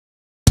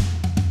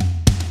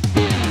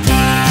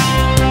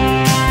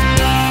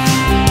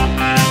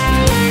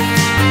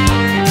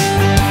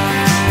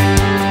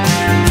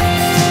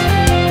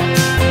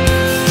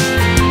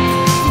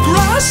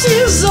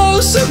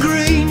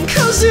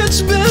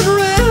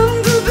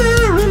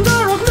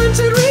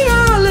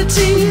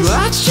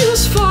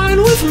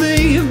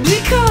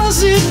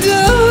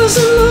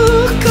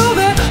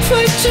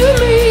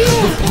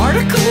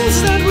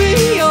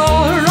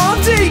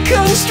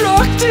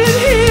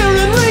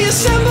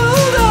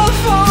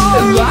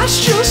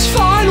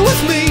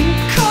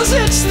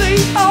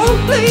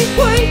complete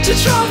way to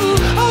travel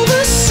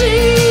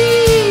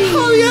overseas.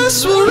 Oh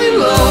yes, we're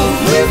in love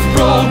with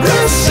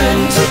progress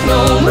and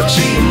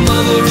technology.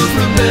 Mother Earth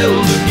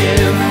rebelled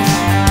again.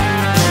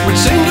 We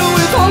tinker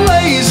with our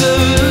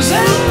lasers,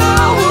 and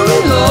now we're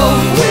in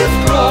love with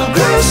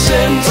progress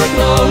and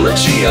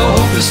technology. I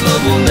hope this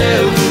love will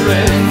never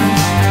end.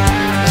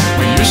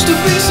 We used to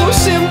be so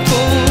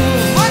simple,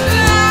 but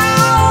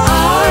now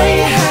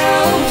I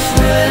have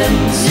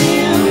friends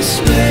in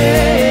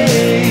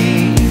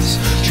space,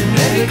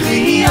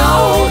 genetically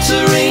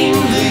altering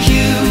the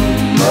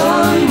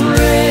human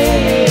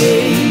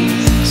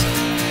race.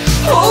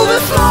 Oh,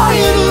 they're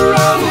flying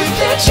around with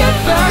their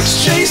jetpacks,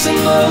 chasing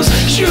those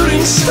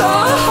shooting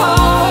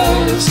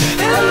stars,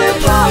 and they're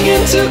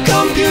plugging to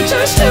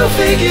computers to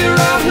figure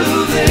out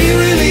who they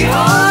really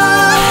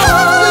are.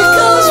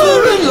 Because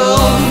we're in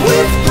love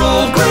with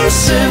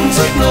progress and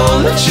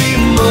technology.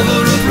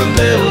 Mother Earth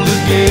rebelled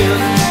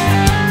again.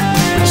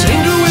 We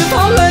tinker with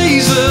our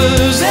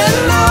lasers, and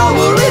now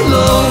we're in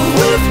love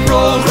with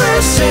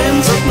progress and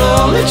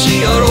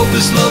technology. I hope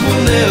this love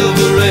will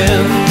never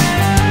end.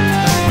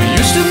 We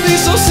used to be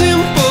so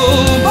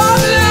simple, but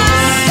now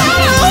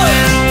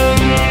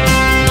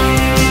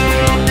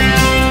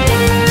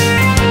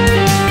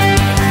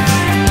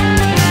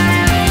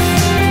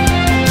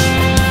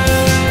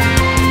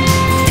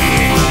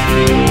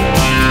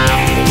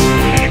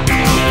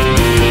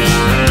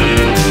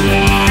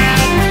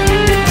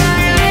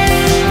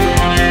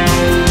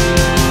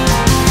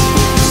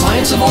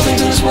of all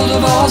things in this world of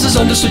ours is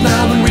understood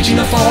now and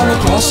reaching afar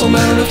across all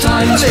manner of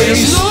time and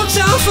space. There's no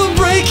time for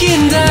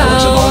breaking down.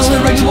 Knowledge of ours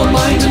direct to one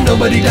mind, and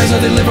nobody dies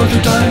now they live on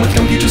through time with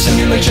computer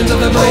simulations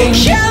of their brain. Oh,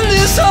 can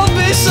this all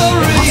be so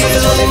real?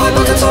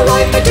 But it's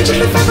alright, they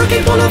digitally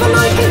fabricate one of a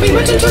night can be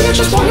written to you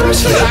just while you're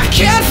asleep. I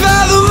can't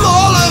fathom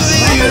all of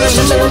these. And it's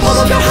just in the palm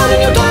of your hand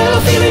and you dial a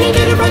feeling and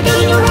get it right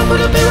then in your head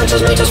with appearances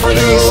made just for you.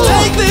 Please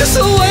take this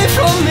away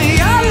from me,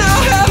 I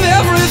now have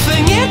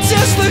everything, it's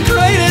just the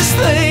greatest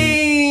thing.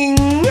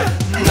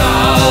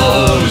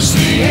 Now's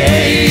the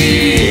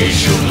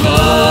age of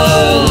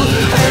love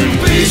and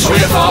peace.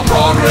 With our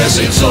progress,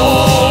 it's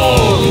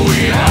all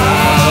we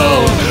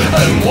have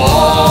and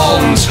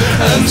want,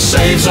 and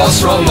saves us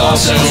from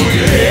ourselves.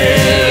 We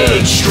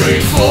head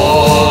straight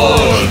for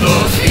the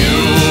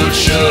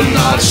future,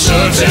 not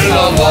certain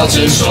of what's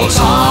in store.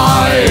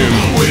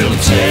 Time will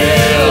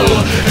tell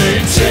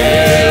a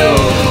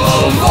tale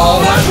of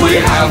all that we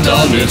have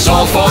done. It's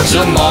all for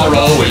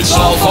tomorrow, it's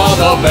all for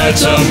the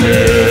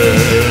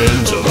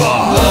betterment of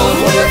our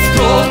love with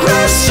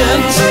progress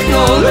and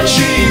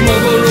technology.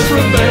 Mother Earth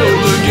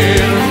rebelled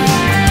again.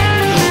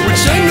 We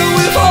tinker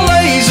with our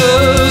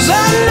lasers,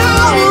 and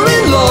now we're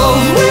in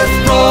love with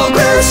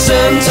progress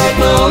and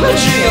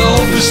technology. I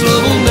hope this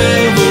love will